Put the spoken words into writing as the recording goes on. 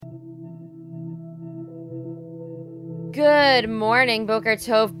Good morning, Boker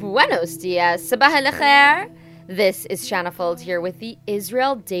Tov, buenos dias, sabah al-khair. This is Shanna Fold here with the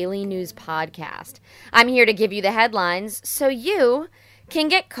Israel Daily News Podcast. I'm here to give you the headlines so you can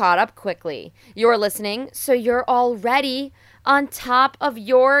get caught up quickly. You're listening, so you're already on top of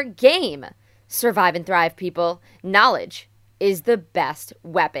your game. Survive and thrive, people. Knowledge is the best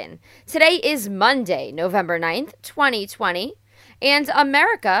weapon. Today is Monday, November 9th, 2020, and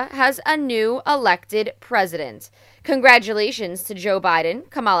America has a new elected president. Congratulations to Joe Biden,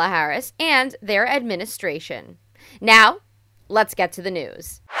 Kamala Harris, and their administration. Now, let's get to the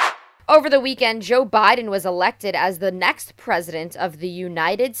news. Over the weekend, Joe Biden was elected as the next president of the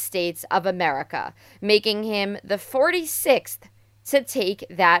United States of America, making him the 46th to take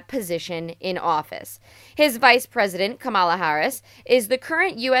that position in office. His vice president, Kamala Harris, is the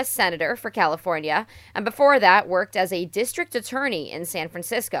current U.S. Senator for California, and before that worked as a district attorney in San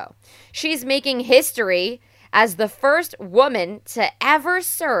Francisco. She's making history as the first woman to ever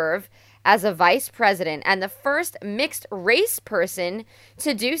serve as a vice president and the first mixed race person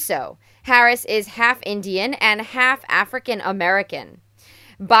to do so. Harris is half Indian and half African American.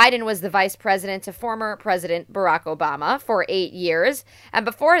 Biden was the vice president to former President Barack Obama for 8 years, and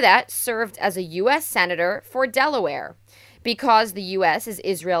before that served as a U.S. Senator for Delaware. Because the U.S. is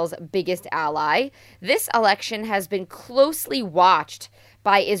Israel's biggest ally, this election has been closely watched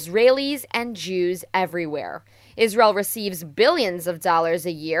by Israelis and Jews everywhere. Israel receives billions of dollars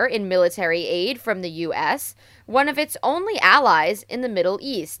a year in military aid from the U.S., one of its only allies in the Middle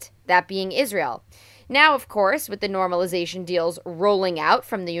East, that being Israel. Now, of course, with the normalization deals rolling out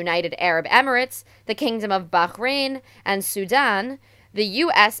from the United Arab Emirates, the Kingdom of Bahrain, and Sudan, the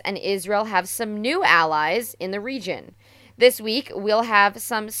U.S. and Israel have some new allies in the region. This week, we'll have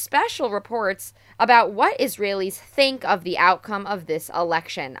some special reports about what Israelis think of the outcome of this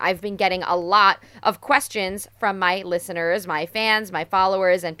election. I've been getting a lot of questions from my listeners, my fans, my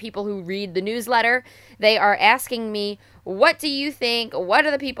followers, and people who read the newsletter. They are asking me, what do you think? What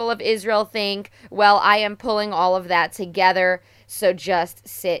do the people of Israel think? Well, I am pulling all of that together, so just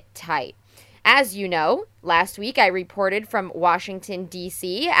sit tight. As you know, last week I reported from Washington,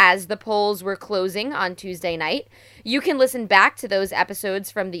 D.C. as the polls were closing on Tuesday night. You can listen back to those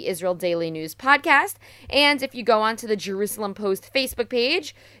episodes from the Israel Daily News podcast, and if you go onto the Jerusalem Post Facebook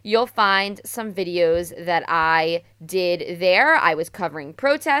page, you'll find some videos that I did there. I was covering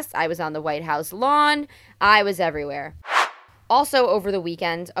protests, I was on the White House lawn, I was everywhere. Also over the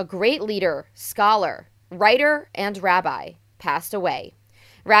weekend, a great leader, scholar, writer, and rabbi passed away.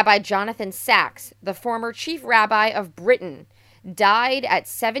 Rabbi Jonathan Sacks, the former chief rabbi of Britain, died at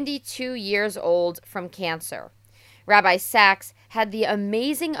 72 years old from cancer. Rabbi Sacks had the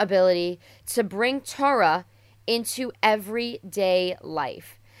amazing ability to bring Torah into everyday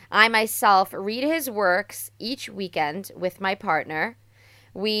life. I myself read his works each weekend with my partner.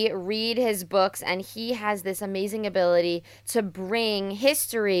 We read his books, and he has this amazing ability to bring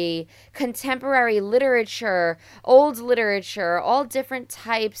history, contemporary literature, old literature, all different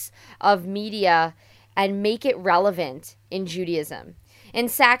types of media, and make it relevant in Judaism. In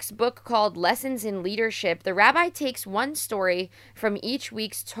Sacks' book called Lessons in Leadership, the rabbi takes one story from each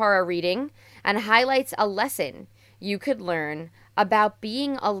week's Torah reading and highlights a lesson you could learn about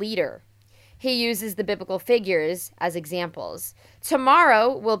being a leader. He uses the biblical figures as examples.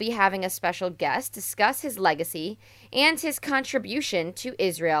 Tomorrow, we'll be having a special guest discuss his legacy and his contribution to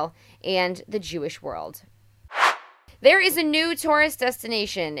Israel and the Jewish world. There is a new tourist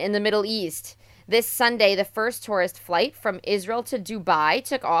destination in the Middle East. This Sunday, the first tourist flight from Israel to Dubai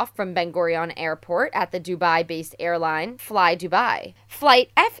took off from Ben Gurion Airport at the Dubai-based airline Fly Dubai. Flight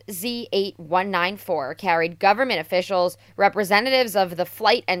FZ8194 carried government officials, representatives of the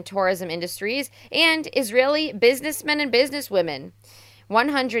flight and tourism industries, and Israeli businessmen and businesswomen.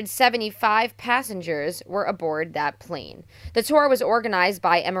 175 passengers were aboard that plane. The tour was organized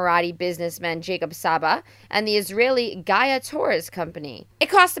by Emirati businessman Jacob Saba and the Israeli Gaia Tours Company. It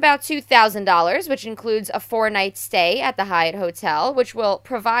cost about $2,000, which includes a 4-night stay at the Hyatt Hotel, which will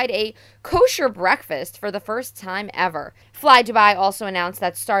provide a kosher breakfast for the first time ever. Fly Dubai also announced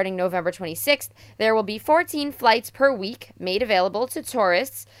that starting November 26th, there will be 14 flights per week made available to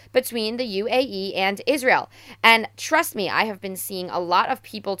tourists between the UAE and Israel. And trust me, I have been seeing a lot of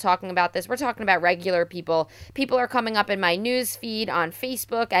people talking about this. We're talking about regular people. People are coming up in my news feed on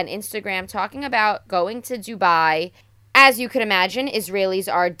Facebook and Instagram talking about going to Dubai. As you can imagine,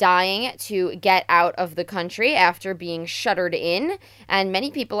 Israelis are dying to get out of the country after being shuttered in, and many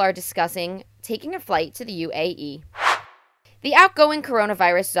people are discussing taking a flight to the UAE. The outgoing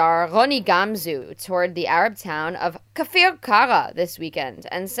coronavirus czar Roni Gamzu toured the Arab town of Kafir Kara this weekend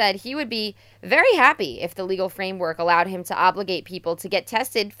and said he would be very happy if the legal framework allowed him to obligate people to get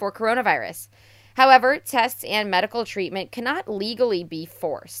tested for coronavirus. However, tests and medical treatment cannot legally be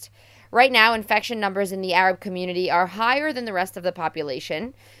forced. Right now, infection numbers in the Arab community are higher than the rest of the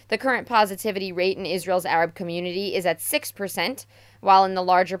population. The current positivity rate in Israel's Arab community is at 6%, while in the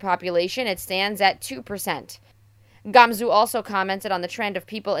larger population it stands at 2%. Gamzu also commented on the trend of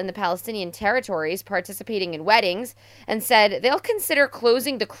people in the Palestinian territories participating in weddings and said they'll consider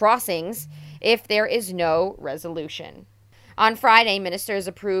closing the crossings if there is no resolution. On Friday, ministers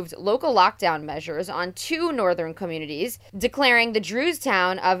approved local lockdown measures on 2 northern communities, declaring the Druze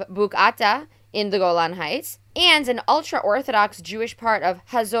town of Bukata in the Golan Heights and an ultra-Orthodox Jewish part of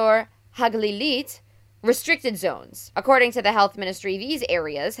Hazor Haglilit restricted zones. According to the health ministry, these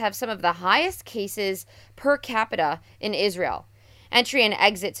areas have some of the highest cases per capita in Israel. Entry and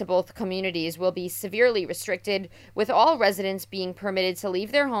exit to both communities will be severely restricted, with all residents being permitted to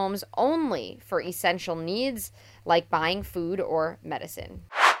leave their homes only for essential needs like buying food or medicine.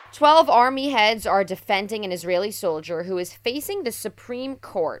 12 army heads are defending an Israeli soldier who is facing the Supreme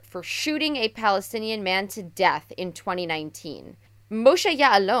Court for shooting a Palestinian man to death in 2019. Moshe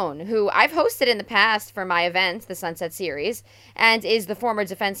Ya'alon, who I've hosted in the past for my event, the Sunset Series, and is the former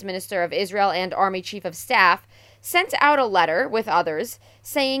defense minister of Israel and Army Chief of Staff, sent out a letter with others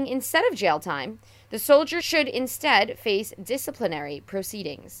saying instead of jail time, the soldier should instead face disciplinary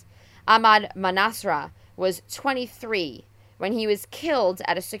proceedings. Ahmad Manasra was 23 when he was killed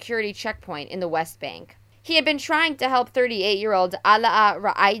at a security checkpoint in the West Bank. He had been trying to help 38-year-old Alaa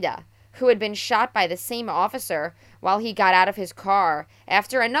Ra'aida, who had been shot by the same officer while he got out of his car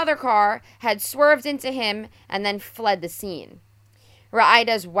after another car had swerved into him and then fled the scene.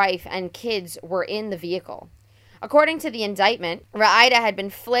 Ra'aida's wife and kids were in the vehicle. According to the indictment, Ra'aida had been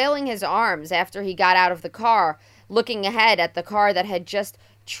flailing his arms after he got out of the car, looking ahead at the car that had just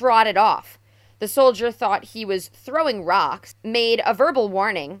trotted off. The soldier thought he was throwing rocks, made a verbal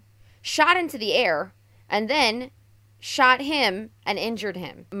warning, shot into the air, and then shot him and injured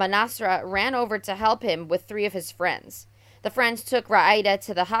him. Manasra ran over to help him with 3 of his friends. The friends took Ra'aida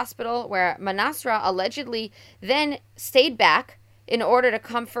to the hospital, where Manasra allegedly then stayed back in order to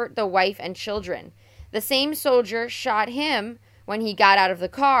comfort the wife and children. The same soldier shot him when he got out of the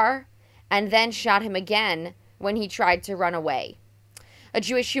car and then shot him again when he tried to run away. A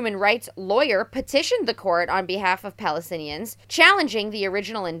Jewish human rights lawyer petitioned the court on behalf of Palestinians, challenging the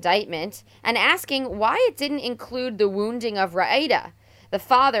original indictment and asking why it didn't include the wounding of Ra'aida, the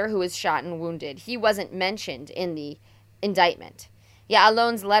father who was shot and wounded. He wasn't mentioned in the indictment.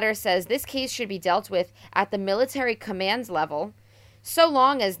 Ya'alon's letter says this case should be dealt with at the military commands level, so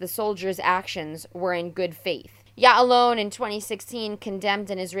long as the soldier's actions were in good faith. Ya'alon in 2016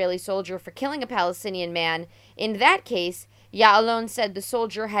 condemned an Israeli soldier for killing a Palestinian man. In that case, Ya'alon said the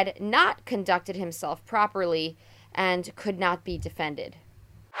soldier had not conducted himself properly and could not be defended.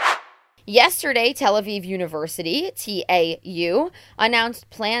 Yesterday, Tel Aviv University, TAU, announced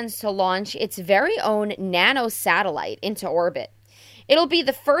plans to launch its very own nano-satellite into orbit. It'll be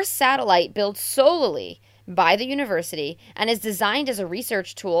the first satellite built solely by the university and is designed as a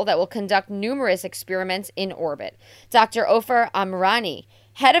research tool that will conduct numerous experiments in orbit. Dr. Ofer Amrani,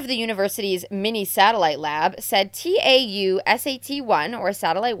 head of the university's mini satellite lab, said TAU SAT-1, or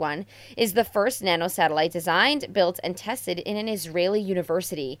Satellite 1, is the first nanosatellite designed, built, and tested in an Israeli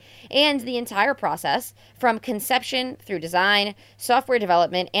university. And the entire process, from conception through design, software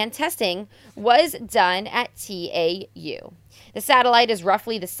development, and testing, was done at TAU. The satellite is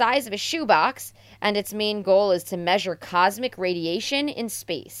roughly the size of a shoebox, and its main goal is to measure cosmic radiation in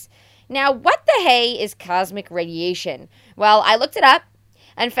space. Now, what the hey is cosmic radiation? Well, I looked it up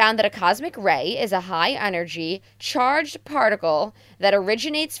and found that a cosmic ray is a high-energy, charged particle that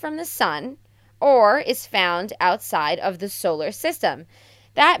originates from the sun or is found outside of the solar system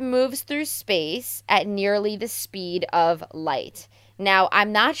that moves through space at nearly the speed of light. Now,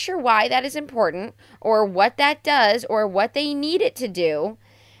 I'm not sure why that is important or what that does or what they need it to do,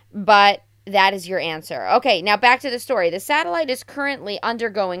 but that is your answer. Okay, now back to the story. The satellite is currently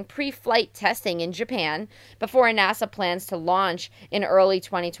undergoing pre-flight testing in Japan before NASA plans to launch in early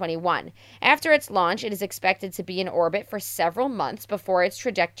 2021. After its launch, it is expected to be in orbit for several months before its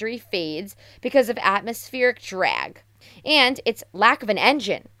trajectory fades because of atmospheric drag and its lack of an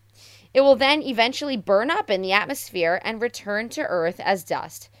engine. It will then eventually burn up in the atmosphere and return to Earth as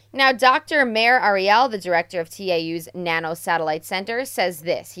dust. Now, Dr. Meir Ariel, the director of TAU's Nano Satellite Center, says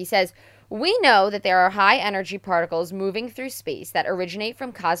this. He says, "We know that there are high-energy particles moving through space that originate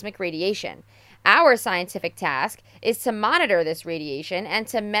from cosmic radiation. Our scientific task is to monitor this radiation and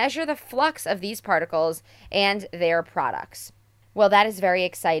to measure the flux of these particles and their products. Well, that is very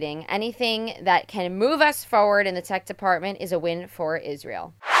exciting. Anything that can move us forward in the tech department is a win for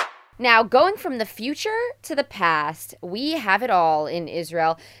Israel. Now, going from the future to the past, we have it all in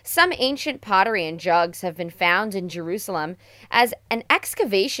Israel. Some ancient pottery and jugs have been found in Jerusalem, as an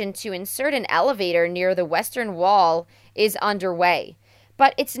excavation to insert an elevator near the Western Wall is underway.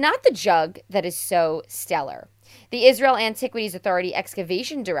 But it's not the jug that is so stellar. The Israel Antiquities Authority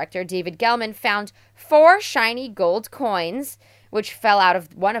excavation director, David Gelman, found 4 shiny gold coins which fell out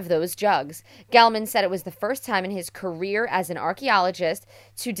of one of those jugs. Gelman said it was the first time in his career as an archaeologist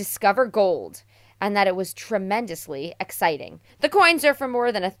to discover gold, and that it was tremendously exciting. The coins are from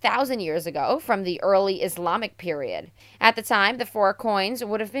more than 1,000 years ago, from the early Islamic period. At the time, the 4 coins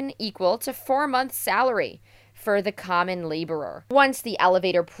would have been equal to 4 months' salary for the common laborer. Once the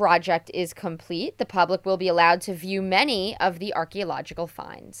elevator project is complete, the public will be allowed to view many of the archaeological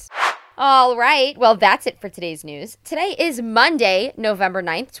finds. All right, well, that's it for today's news. Today is Monday, November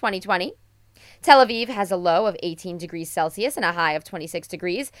 9th, 2020. Tel Aviv has a low of 18 degrees Celsius and a high of 26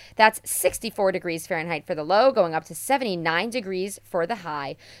 degrees. That's 64 degrees Fahrenheit for the low, going up to 79 degrees for the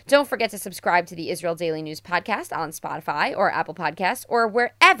high. Don't forget to subscribe to the Israel Daily News podcast on Spotify or Apple Podcasts or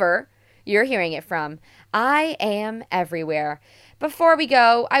wherever you're hearing it from. I am everywhere. Before we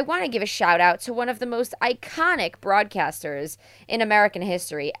go, I want to give a shout out to one of the most iconic broadcasters in American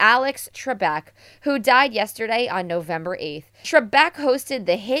history, Alex Trebek, who died yesterday on November 8th. Trebek hosted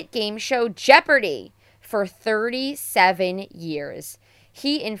the hit game show Jeopardy for 37 years.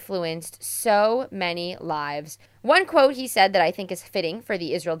 He influenced so many lives. One quote he said that I think is fitting for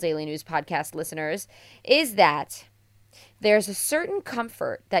the Israel Daily News podcast listeners is that there's a certain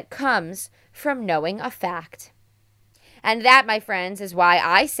comfort that comes from knowing a fact. And that, my friends, is why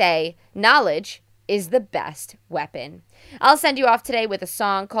I say knowledge is the best weapon. I'll send you off today with a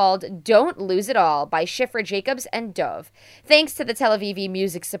song called Don't Lose It All by Shifra Jacobs and Dove. Thanks to the Tel Aviv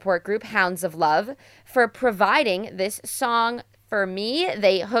music support group Hounds of Love for providing this song for me.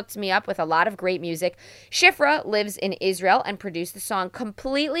 They hooked me up with a lot of great music. Shifra lives in Israel and produced the song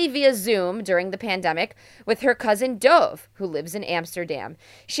completely via Zoom during the pandemic with her cousin Dove, who lives in Amsterdam.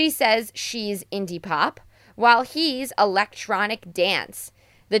 She says she's indie pop, while he's electronic dance.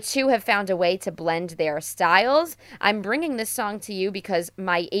 The two have found a way to blend their styles. I'm bringing this song to you because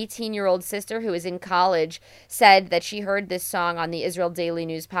my 18-year-old sister, who is in college, said that she heard this song on the Israel Daily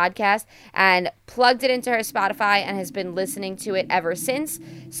News podcast and plugged it into her Spotify and has been listening to it ever since.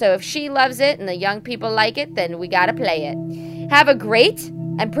 So if she loves it and the young people like it, then we gotta play it. Have a great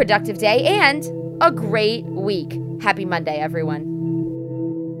and productive day and a great week. Happy Monday, everyone.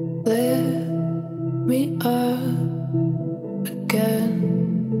 Lift me up again.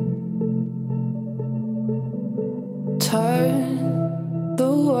 Turn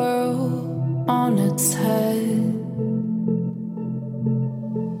the world on its head.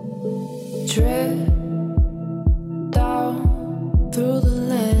 Drip down through the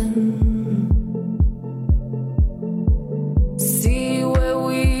lens. See where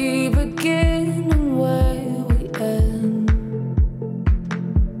we begin and where we end.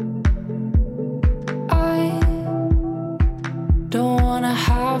 I don't wanna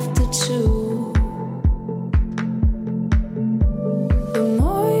have to choose.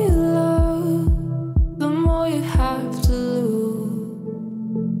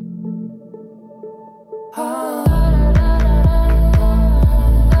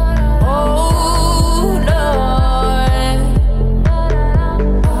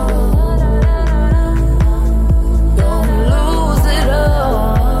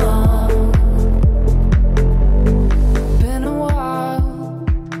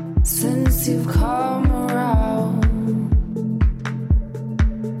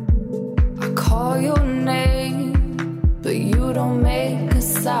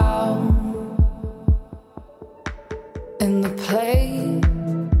 In the play,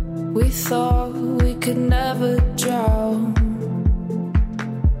 we thought we could never drown.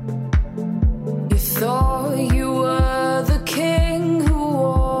 You thought you were the king who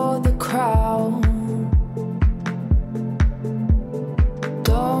wore the crown.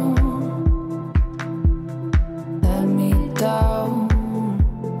 Don't let me down.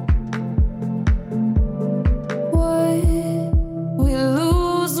 What we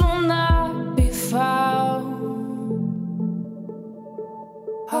lose will not be found.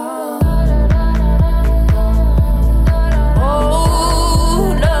 Oh.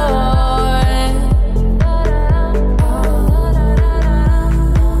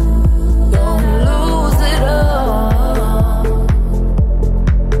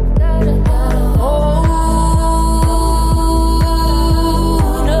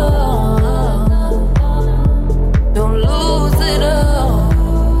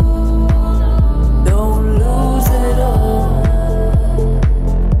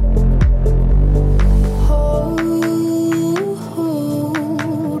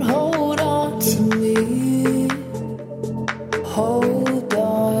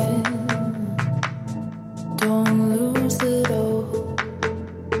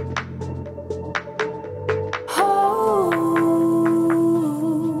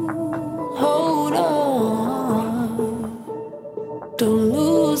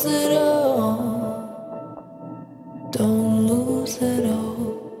 lose it all. Don't lose it all.